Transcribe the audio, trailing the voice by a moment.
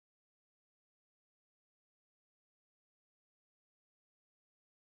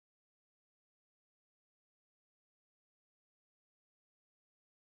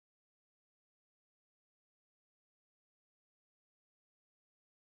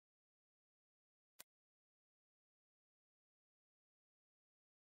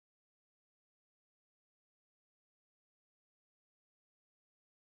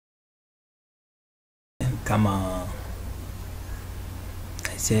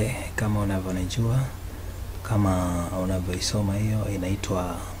kama unavyonijua, kama unavyoisoma, hiyo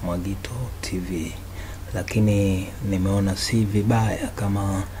inaitwa Mwagito TV. Lakini nimeona si vibaya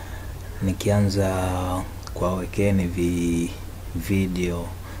kama nikianza kuwawekeni video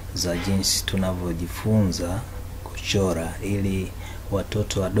za jinsi tunavyojifunza kuchora, ili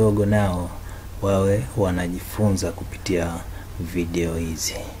watoto wadogo nao wawe wanajifunza kupitia video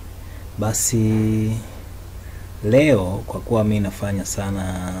hizi. Basi leo, kwa kuwa mimi nafanya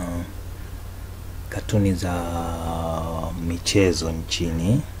sana katuni za michezo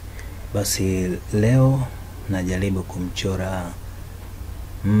nchini, basi leo najaribu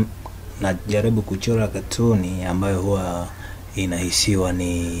kuchora katuni ambayo huwa inahisiwa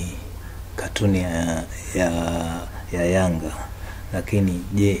ni katuni ya Yanga. Lakini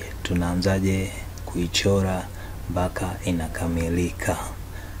je, tunaanzaje kuichora mpaka inakamilika?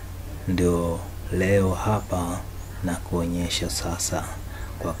 Ndio leo hapa na kuonyesha sasa,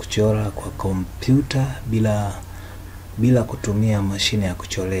 kwa kuchora kwa kompyuta bila kutumia mashine ya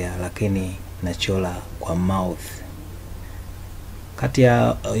kucholea, lakini nachora kwa mouth. Kati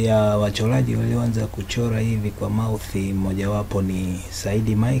ya wachoraji walioanza kuchora hivi kwa mouth, mmoja wapo ni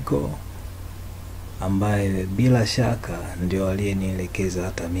Saidi Michael, ambaye bila shaka ndio aliyenielekeza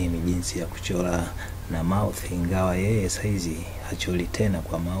hata mimi jinsi ya kuchora na mouth, ingawa yeye saizi hachori tena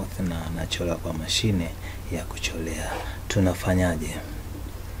kwa mouth na anachora kwa mashine ya kucholea. Tunafanyaje?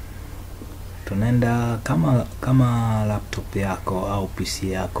 Tunaenda kama laptop yako au PC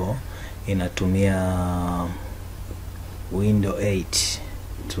yako inatumia Windows 8,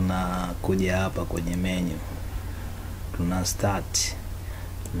 tunakuja hapa kwenye menu, tuna start,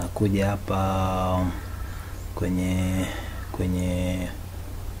 nakuja hapa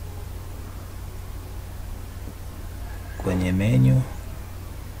kwenye menu.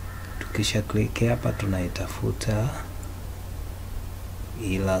 Tukisha click hapa, tunaitafuta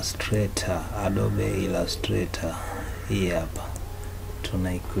Illustrator, Adobe Illustrator. Hii hapa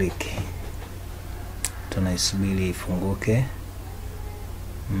tunaiclick, tunaisubiri ifunguke.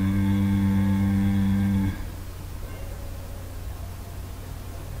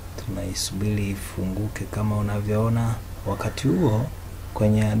 Tunaisubiri ifunguke kama unavyoona. Wakati huo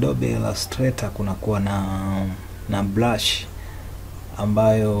kwenye Adobe Illustrator kunakuwa na brush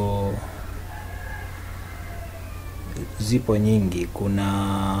ambayo zipo nyingi.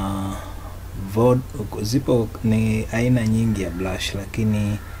 Zipo ni aina nyingi ya brush,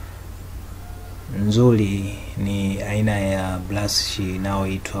 lakini nzuri ni aina ya brush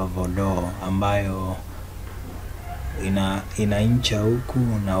inayoitwa Voodoo, ambayo ina incha huku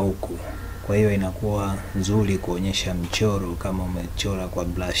na huku. Kwa hiyo inakuwa nzuri kuonyesha mchoro kama umechora kwa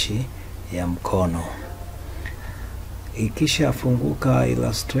brush ya mkono. Ikisha funguka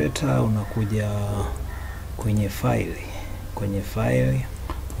Illustrator, unakuja kwenye file,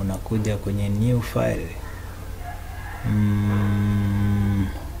 unakuja kwenye new file.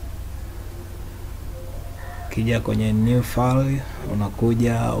 Kija kwenye new file,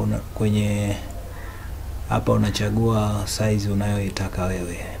 unakuja kwenye hapa, unachagua size unayoitaka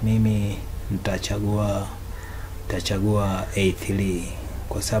wewe. Mimi nitachagua A3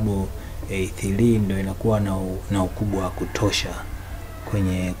 kwa sababu A3 ndio inakuwa na ukubwa wa kutosha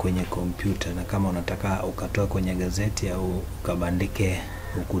kwenye kompyuta, na kama unataka ukatoa kwenye gazeti au ukabandike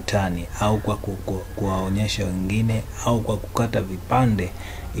ukutani, au kwa kuwaonyesha wengine, au kwa kukata vipande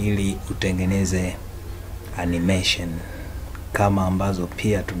ili utengeneze animation kama ambazo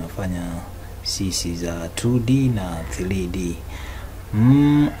pia tunafanya sisi za 2D na 3D.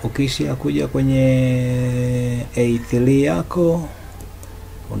 Ukisha kuja kwenye A3 yako,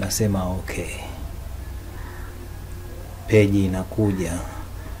 unasema okay, peji inakuja.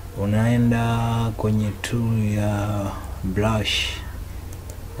 Unaenda kwenye tool ya brush,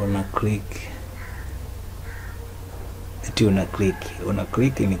 una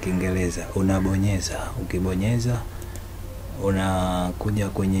click ni Kiingereza, unabonyeza. Ukibonyeza unakuja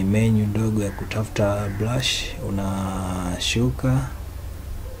kwenye menu ndogo ya kutafuta brush, unashuka,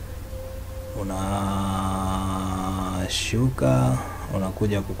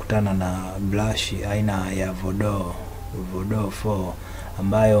 unakuja kukutana na brush aina ya Voodoo 4,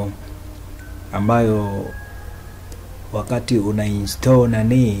 ambayo wakati unainstall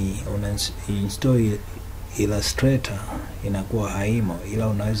Illustrator inakuwa haimo, ila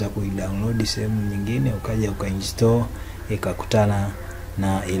unaweza kuidownload sehemu nyingine, ukaja ukainstall, ikakutana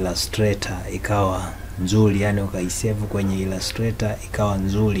na Illustrator ikawa nzuri, yani ukaisave kwenye Illustrator ikawa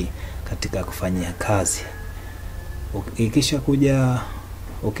nzuri katika kufanyia kazi.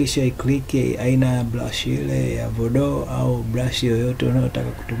 Ukisha click aina ya brush ile ya Voodoo au brush yoyote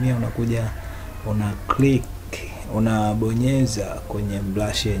unayotaka kutumia, unakuja una click, unabonyeza kwenye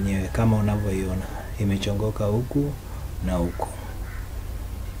brush yenyewe kama unavyoiona imechongoka huku na huku.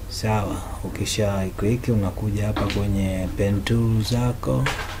 Sawa, ukisha click unakuja hapa kwenye pen tool zako,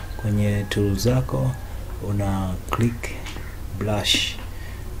 kwenye tool zako una click brush.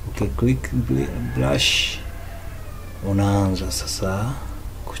 Ukiclick brush unaanza sasa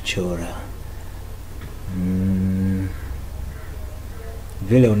kuchora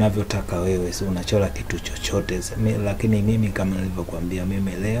vile unavyotaka wewe. Si unachora kitu chochote, lakini mimi kama nilivyokuambia,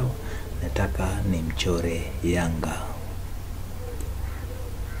 mimi leo nataka nimchore Yanga.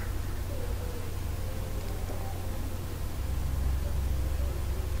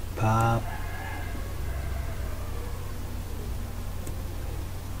 Pap.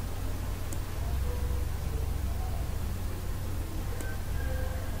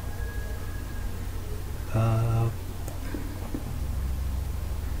 Pap.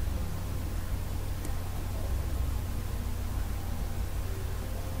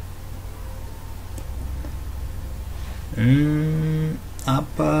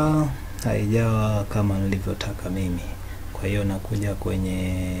 Hapa haijawa kama nilivyotaka mimi, kwa hiyo nakuja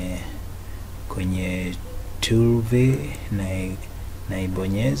kwenye tool V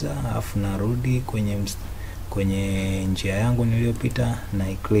naibonyeza, alafu narudi kwenye njia yangu niliyopita na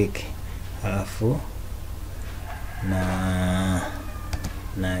click, alafu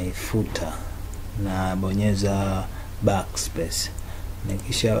naifuta, na bonyeza backspace.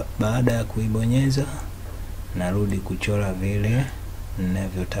 Nikisha baada ya kuibonyeza narudi kuchora vile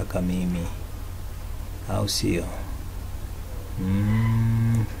ninavyotaka mimi, au sio?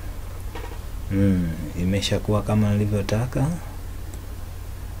 Imeshakuwa kama nilivyotaka.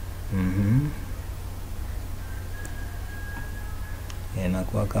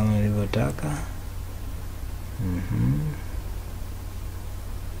 Inakuwa kama nilivyotaka.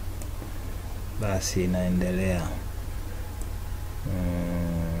 Basi naendelea.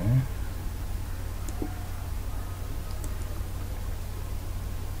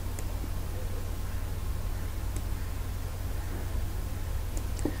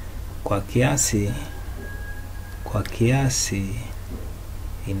 Kwa kiasi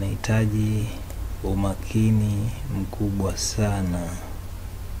inahitaji umakini mkubwa sana.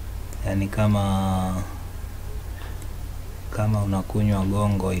 Yaani kama unakunywa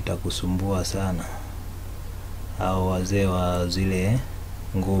gongo itakusumbua sana, au wazee wa zile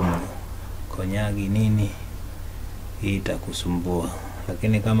ngumu, konyagi nini, hii itakusumbua.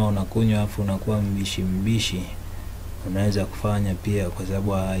 Lakini kama unakunywa afu unakuwa mbishi, unaweza kufanya pia, kwa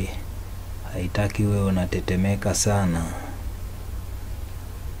sababu haitaki wewe unatetemeka sana.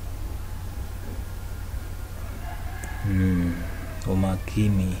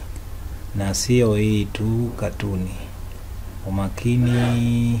 Umakini, na sio hii tu katuni.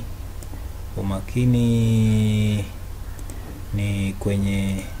 Umakini ni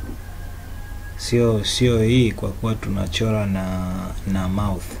kwenye sio hii, kwa kuwa tunachora na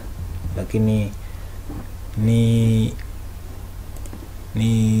mouth, lakini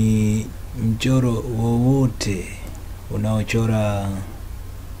ni mchoro wowote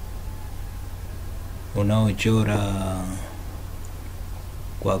unaochora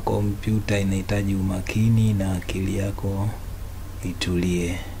kwa kompyuta inahitaji umakini na akili yako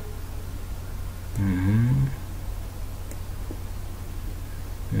itulie.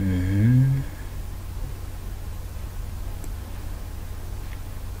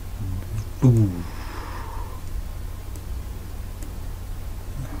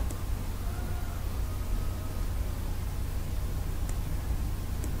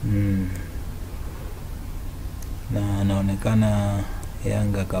 Na anaonekana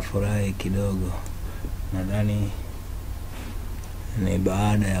Yanga kafurahi kidogo. Nadhani ni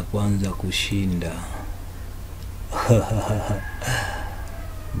baada ya kwanza kushinda.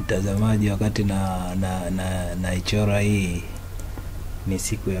 Mtazamaji, wakati naichora hii ni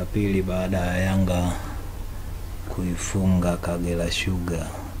siku ya pili baada ya Yanga kuifunga Kagera Sugar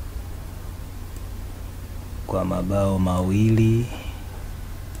kwa mabao 2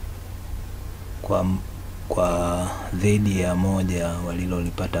 kwa dhidi ya 1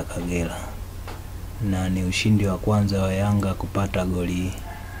 walilolipata Kagera, na ni ushindi wa kwanza wa Yanga kupata goli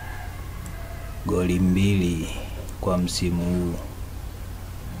 2 kwa msimu huu,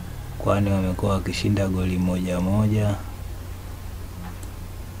 kwani wamekuwa wakishinda goli 1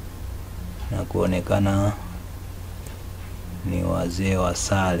 na kuonekana ni wazee wa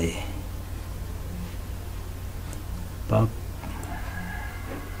sare.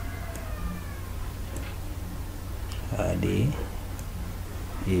 Hadi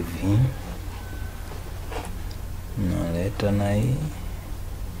hivi naleta na hii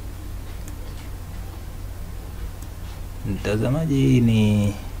Mtazamaji, hii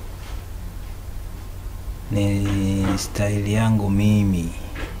ni style yangu mimi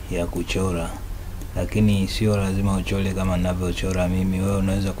ya kuchora, lakini sio lazima uchore kama ninavyochora mimi. Wewe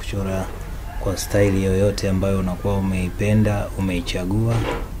unaweza kuchora kwa style yoyote ambayo unakuwa umeipenda, umeichagua,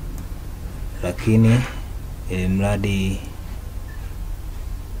 lakini mradi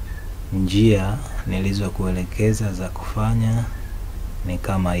njia nilizokuelekeza za kufanya ni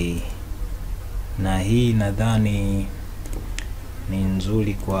kama hii. Na hii nadhani ni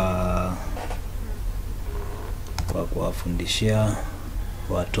nzuri kwa kuwafundishia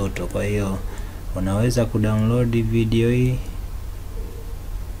watoto. Kwa hiyo unaweza kudownload video hii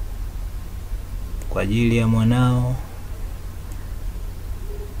kwa ajili ya mwanao,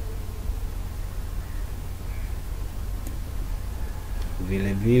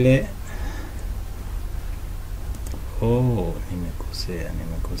 vile vile.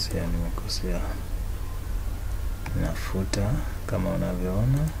 Nimekosea. Nafuta kama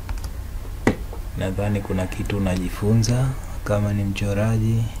unavyoona. Nadhani kuna kitu unajifunza kama ni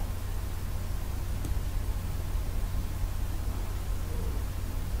mchoraji,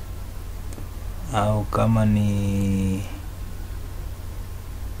 au kama ni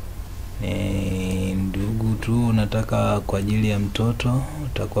ndugu tu unataka kwa ajili ya mtoto,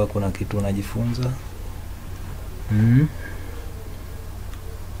 utakuwa kuna kitu unajifunza.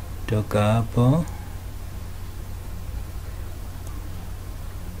 Toka hapo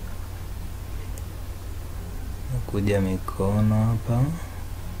kuja mikono hapa,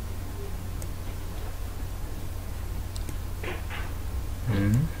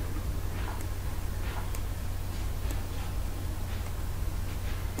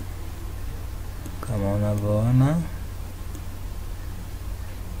 kama unavyoona.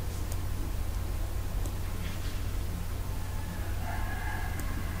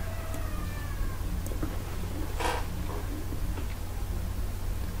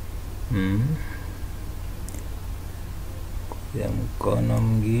 Ya mkono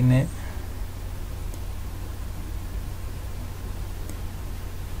mwingine,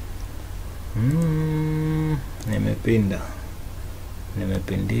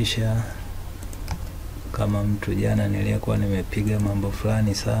 nimepindisha kama mtu jana niliyekuwa nimepiga mambo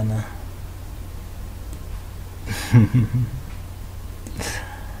fulani sana.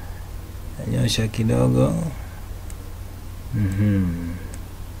 Nyosha kidogo.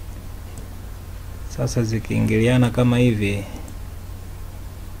 Sasa zikiingiliana kama hivi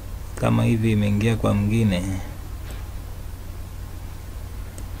imeingia kwa mwingine,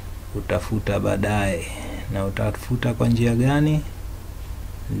 utafuta baadaye. Na utafuta kwa njia gani?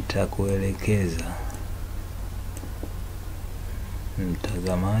 Nitakuelekeza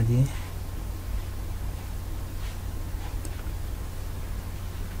mtazamaji.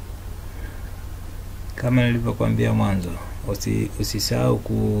 Kama nilivyokuambia mwanzo, usisahau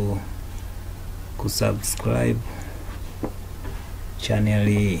kusubscribe channel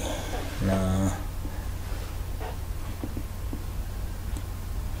hii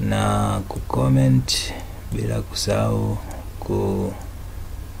na kucomment, bila kusahau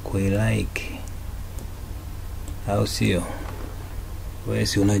kuilike, au sio? Wewe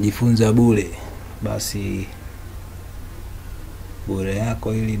si unajifunza bure, basi bure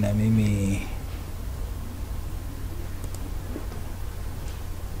yako, ili na mimi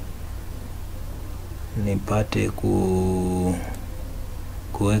nipate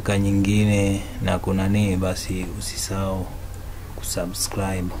kuweka nyingine na kunani. Basi usisahau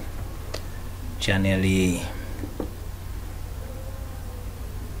kusubscribe channel hii.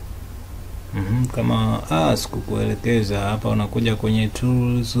 Kama sikukuelekeza hapa, unakuja kwenye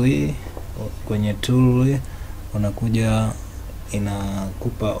tools hii, unakuja,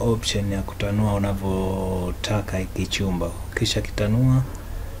 inakupa option ya kutanua unavyotaka ikichumba. Kisha kitanua,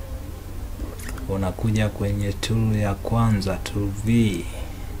 unakuja kwenye tool ya kwanza, tool V,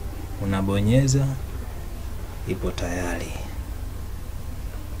 unabonyeza, ipo tayari.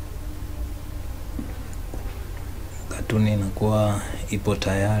 Katuni inakuwa ipo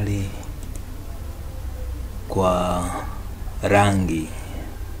tayari kwa rangi.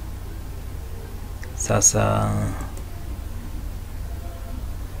 Sasa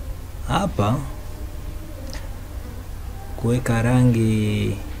hapa kuweka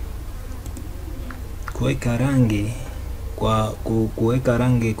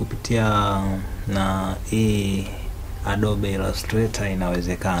rangi kupitia na hii Adobe Illustrator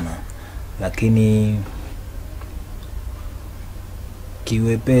inawezekana, lakini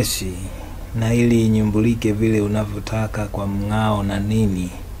kiwepesi na ili nyumbulike vile unavyotaka kwa mng'ao na nini,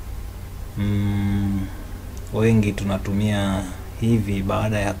 wengi tunatumia hivi.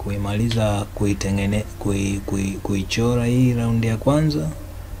 Baada ya kuimaliza kuichora hii raundi ya kwanza,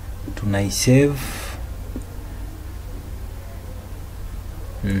 tunaisave.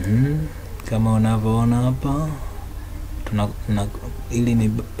 Kama unavyoona hapa, ili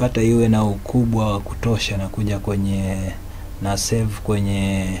nipata iwe na ukubwa wa kutosha, na kuja kwenye na save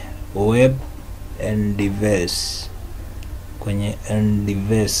kwenye web and device, kwenye and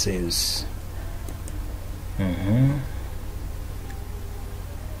devices.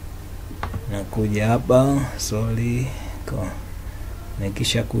 Na kuja hapa,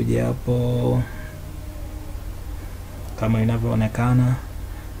 nikisha kuja hapo kama inavyoonekana,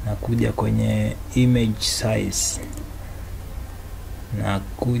 na kuja kwenye image size, na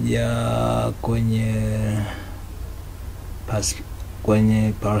kuja kwenye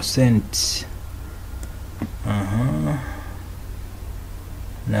percent.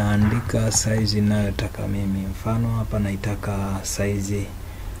 Naandika size ninayotaka mimi. Mfano hapa naitaka size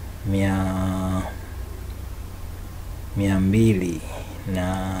 200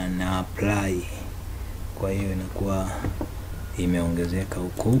 na apply. Kwa hiyo inakuwa imeongezeka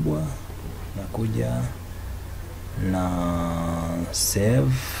ukubwa. Nakuja na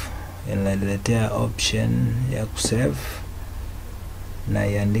save, inaletea option ya kusave, na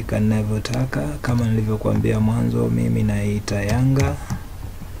iandika ninavyotaka. Kama nilivyokuambia mwanzo, mimi naita Yanga.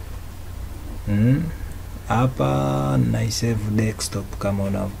 Hapa na save desktop kama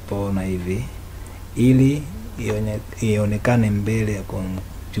unapoona hivi, ili ionekane mbele ya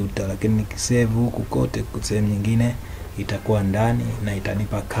kompyuta, lakini nikisave huku kote sehemu nyingine itakuwa ndani na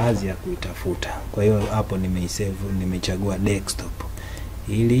itanipa kazi ya kuitafuta. Kwa hiyo hapo nimechagua desktop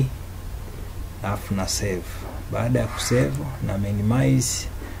ili afu na save. Baada ya kusave na minimize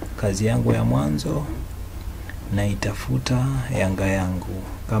kazi yangu ya mwanzo, na itafuta Yanga yangu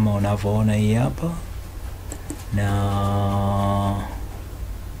kama unavyoona hii hapa,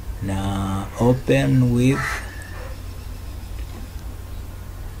 na open with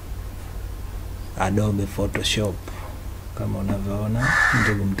Adobe Photoshop kama unavyoona,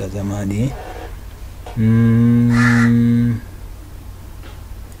 ndugu mtazamaji.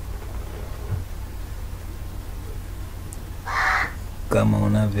 Kama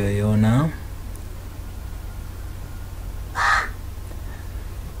unavyoiona,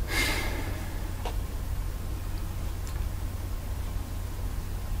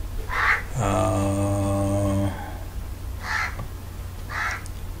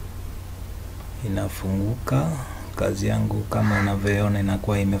 inafunguka kazi yangu. Kama unavyoona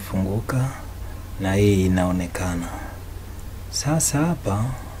inakuwa imefunguka na hii inaonekana. Sasa hapa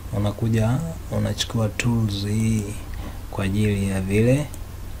unakuja unachukua tools hii kwa ajili ya vile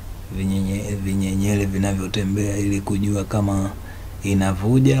vinyenyele vinavyotembea, ili kujua kama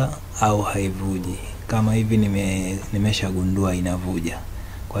inavuja au haivuji. Kama hivi nimeshagundua inavuja,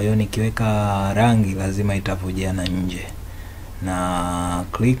 kwa hiyo nikiweka rangi lazima itavujiana nje, na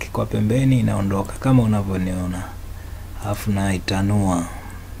click kwa pembeni inaondoka kama unavyoniona. Alafu na itanua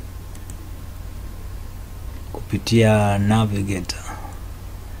kupitia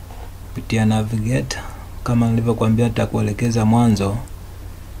navigator kama nilivyokuambia, nitakuelekeza mwanzo.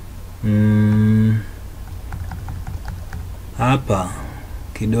 Hapa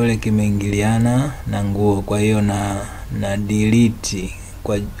kidole kimeingiliana na nguo, kwa hiyo na delete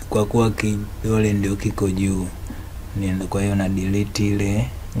kwa kuwa kidole ndio kiko juu. Kwa hiyo na delete ile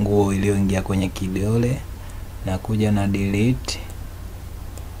nguo iliyoingia kwenye kidole, na kuja na delete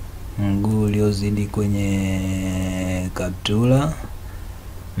mguu uliozidi kwenye kaptula.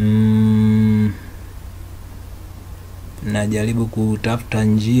 Najaribu kutafuta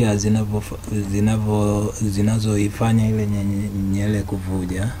njia zinazoifanya ile nyele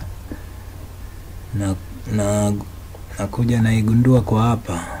kuvuja, na kuja naigundua kwa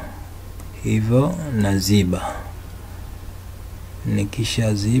hapa hivyo, naziba.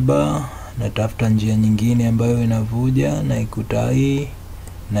 Nikisha ziba, natafuta njia nyingine ambayo inavuja, na ikuta hii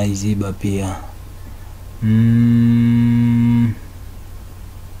na iziba pia.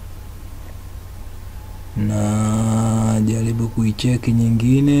 Na jaribu kuicheki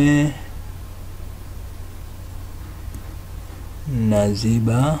nyingine,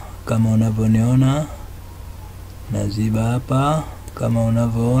 naziba kama unavyoniona, naziba hapa kama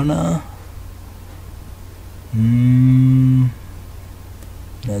unavyoona.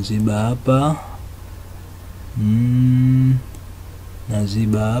 Naziba hapa,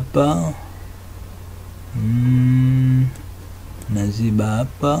 naziba hapa, naziba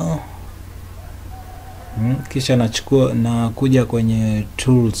hapa. Kisha nachukua na kuja kwenye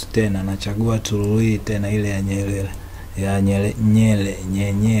tools tena, nachagua tool hii tena, ile ya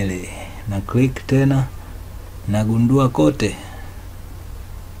nyele, na click tena, nagundua kote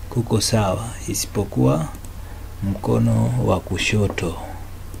kuko sawa, isipokuwa mkono wa kushoto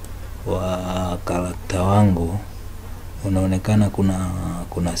wa karakta wangu unaonekana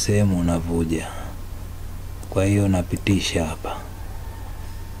kuna sehemu unavuja. Kwa hiyo napitisha hapa.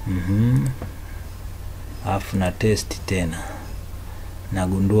 Alafu na test tena.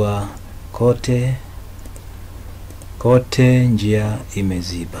 Nagundua kote njia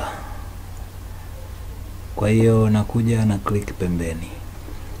imeziba. Kwa hiyo nakuja na click pembeni,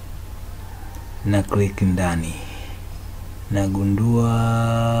 na click ndani, nagundua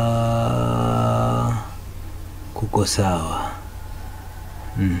kuko sawa.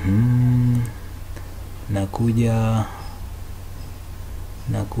 Nakuja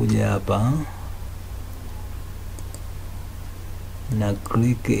hapa na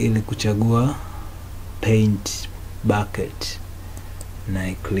click ili kuchagua paint bucket,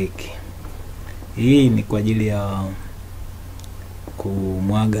 na click. Hii ni kwa ajili ya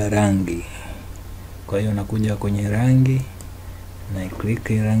kumwaga rangi. Kwa hiyo nakuja kwenye rangi na click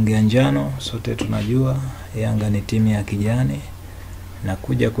rangi ya njano. Sote tunajua Yanga ni timu ya kijani.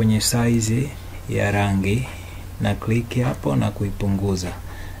 Nakuja kwenye size ya rangi na click hapo na kuipunguza.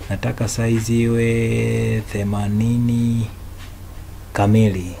 Nataka size iwe 80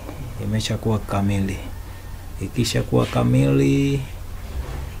 kamili. Imeshakuwa kamili. Ikisha kuwa kamili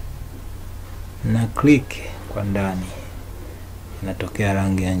na click kwa ndani, inatokea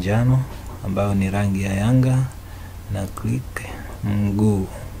rangi ya njano ambayo ni rangi ya Yanga, na click mguu.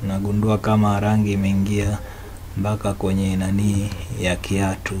 Nagundua kama rangi imeingia mpaka kwenye nani ya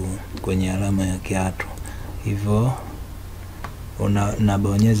kiatu, kwenye alama ya kiatu. Hivyo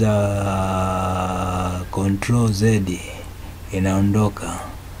nabonyeza Control Z, inaondoka.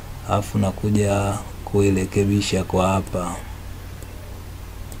 Alafu nakuja kuirekebisha kwa hapa.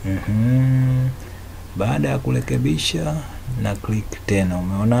 Baada ya kurekebisha na click tena,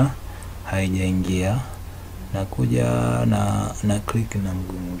 umeona haijaingia. Nakuja na click na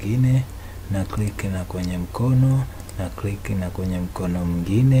mguu mwingine, na click na kwenye mkono, na click na kwenye mkono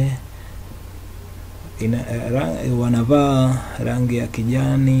mwingine. Wanavaa rangi ya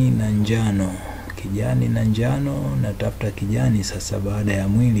kijani na njano. Kijani na njano, natafuta kijani sasa baada ya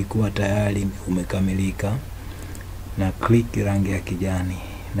mwili kuwa tayari umekamilika. Na click rangi ya kijani,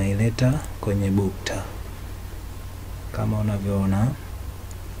 na ileta kwenye bukta kama unavyoona.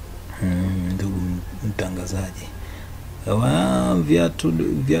 Ndugu mtangazaji,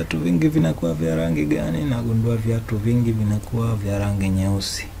 viatu vingi vinakuwa vya rangi gani? Nagundua viatu vingi vinakuwa vya rangi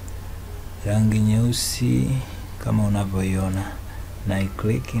nyeusi. Rangi nyeusi kama unavyoiona, na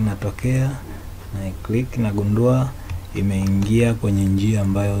click inatokea, na click nagundua imeingia kwenye njia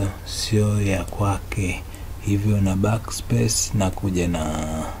ambayo sio ya kwake. Hivyo na backspace na kuja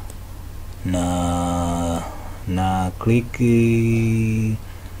na click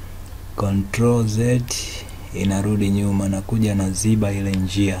Control Z, inarudi nyuma, na kuja na ziba ile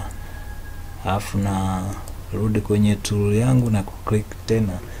njia. Alafu na rudi kwenye tool yangu na kuclick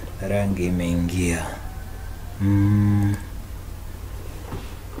tena, rangi imeingia.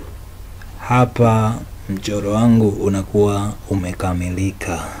 Hapa mchoro wangu unakuwa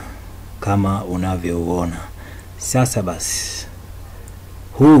umekamilika kama unavyouona. Sasa basi,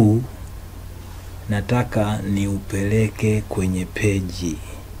 huu nataka niupeleke kwenye peji.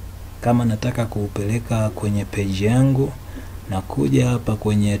 Kama nataka kuupeleka kwenye peji yangu, na kuja hapa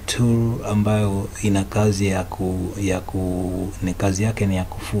kwenye tool ambayo ina kazi ni kazi yake ni ya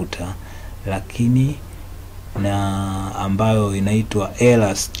kufuta, lakini na ambayo inaitwa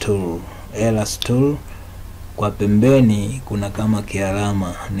Erase tool. Kwa pembeni kuna kama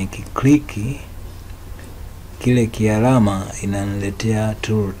kialama, nikikliki kile kialama inaniletea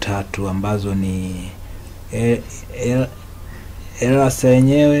tool 3 ambazo ni erase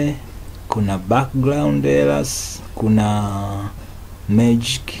yenyewe, kuna background erase, kuna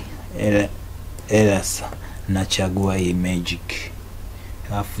magic erase. Nachagua hii magic.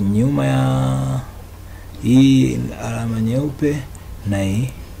 Alafu nyuma ya hii alama nyeupe na hii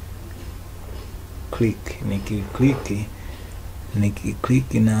click,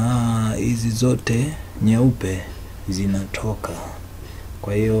 nikiklik na hizi zote nyeupe zinatoka.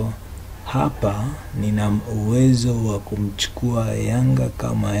 Kwa hiyo hapa nina uwezo wa kumchukua Yanga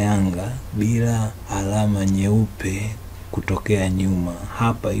kama Yanga bila alama nyeupe kutokea nyuma.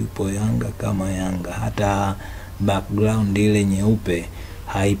 Hapa yupo Yanga kama Yanga, hata background ile nyeupe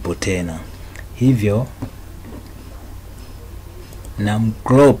haipo tena. Hivyo na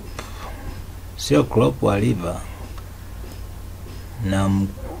crop, sio crop waliva,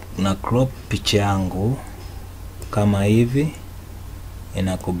 na crop picha yangu kama hivi,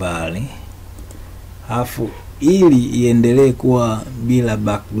 inakubali. Alafu ili iendelee kuwa bila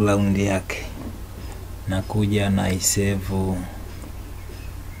background yake, nakuja na isave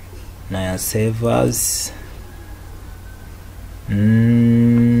na ya save as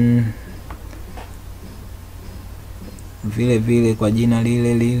vile vile kwa jina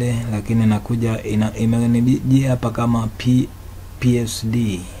lile lile, lakini nakuja imenijia hapa kama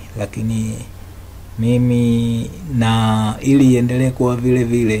PSD, lakini mimi na ili iendelee kuwa vile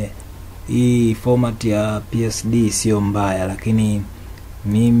vile, hii format ya PSD sio mbaya, lakini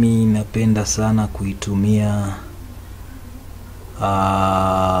mimi napenda sana kuitumia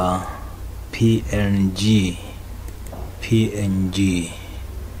PNG.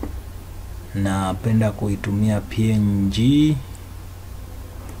 Napenda kuitumia PNG.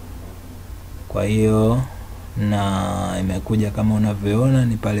 Kwa hiyo na imekuja kama unavyoona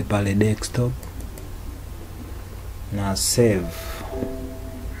ni pale pale desktop, na save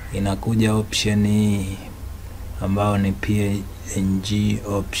inakuja option hii ambao ni PNG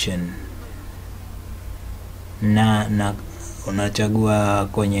option, na unachagua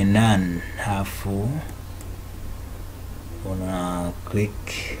kwenye none, hafu una click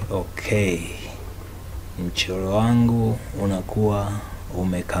okay. Mchoro wangu unakuwa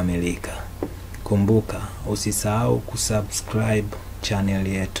umekamilika. Kumbuka usisahau kusubscribe channel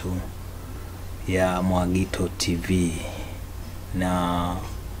yetu ya Mwagito TV, na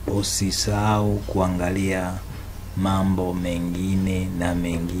usisahau kuangalia mambo mengine na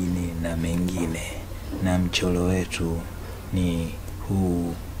mengine na mengine, na mchoro wetu ni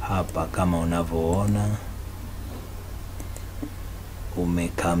huu hapa kama unavyoona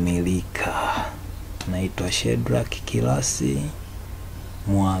umekamilika. Naitwa Shedrack Kilasi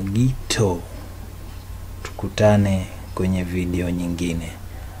Mwagito. Tukutane kwenye video nyingine.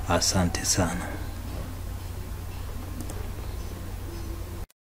 Asante sana.